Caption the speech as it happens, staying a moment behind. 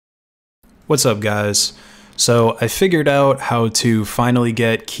What's up, guys? So I figured out how to finally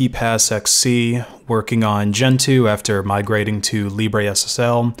get KeepassXC working on Gentoo after migrating to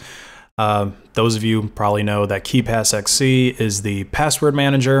Libressl. Those of you probably know that KeepassXC is the password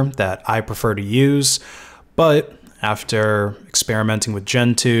manager that I prefer to use, but after experimenting with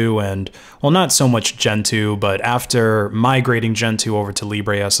Gentoo and, well, not so much Gentoo, but after migrating Gentoo over to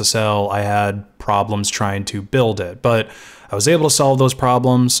Libressl, I had problems trying to build it, but I was able to solve those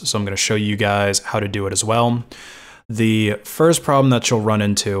problems, so I'm going to show you guys how to do it as well. The first problem that you'll run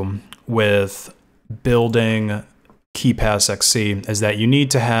into with building KeepassXC is that you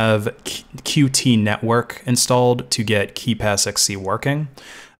need to have Qt network installed to get KeepassXC working.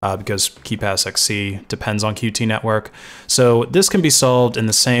 Because KeepassXC depends on Qt network. So this can be solved in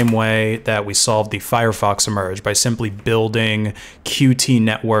the same way that we solved the Firefox merge, by simply building Qt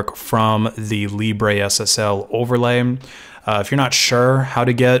network from the Libressl overlay. If you're not sure how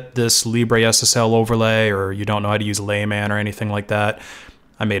to get this Libressl overlay, or you don't know how to use Layman or anything like that,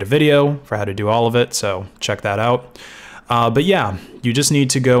 I made a video for how to do all of it, so check that out. But yeah, you just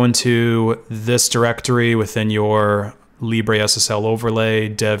need to go into this directory within your Libressl overlay,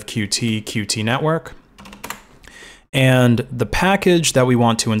 dev Qt network. And the package that we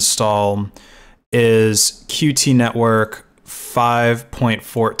want to install is Qt network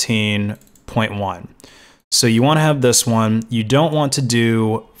 5.14.1. So you want to have this one. You don't want to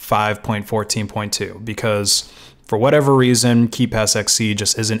do 5.14.2 because for whatever reason, KeepassXC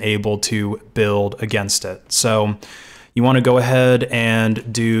just isn't able to build against it. So you want to go ahead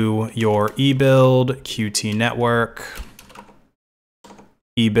and do your ebuild Qt network,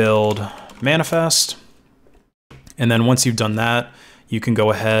 ebuild manifest. And then once you've done that, you can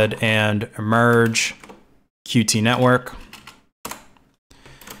go ahead and merge Qt network.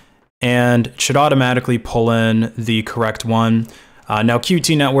 And it should automatically pull in the correct one. Now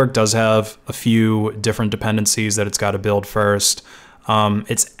Qt network does have a few different dependencies that it's got to build first.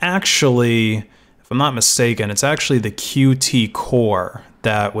 It's actually, if I'm not mistaken, it's actually the Qt core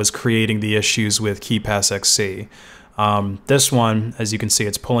that was creating the issues with KeepassXC. This one, as you can see,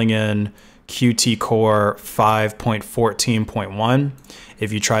 it's pulling in Qt core 5.14.1.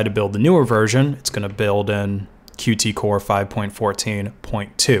 If you try to build the newer version, it's going to build in Qt core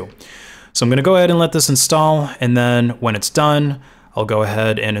 5.14.2. So I'm going to go ahead and let this install, and then when it's done, I'll go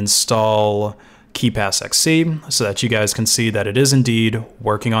ahead and install KeepassXC so that you guys can see that it is indeed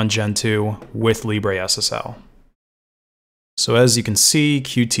working on Gentoo with Libressl. So as you can see,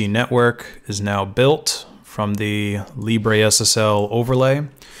 Qt network is now built from the Libressl overlay.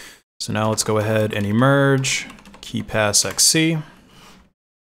 So now let's go ahead and emerge KeepassXC.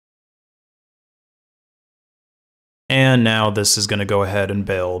 And now this is going to go ahead and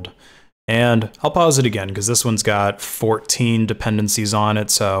build. And I'll pause it again because this one's got 14 dependencies on it,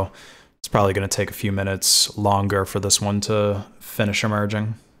 so it's probably going to take a few minutes longer for this one to finish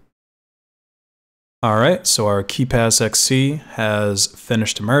emerging. All right, so our KeepassXC has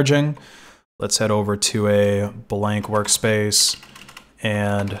finished emerging. Let's head over to a blank workspace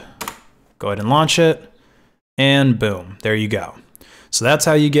and go ahead and launch it. And boom, there you go. So that's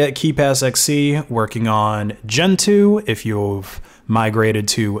how you get KeepassXC working on Gentoo if you've migrated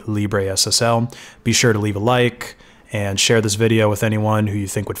to Libressl. Be sure to leave a like and share this video with anyone who you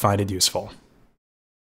think would find it useful.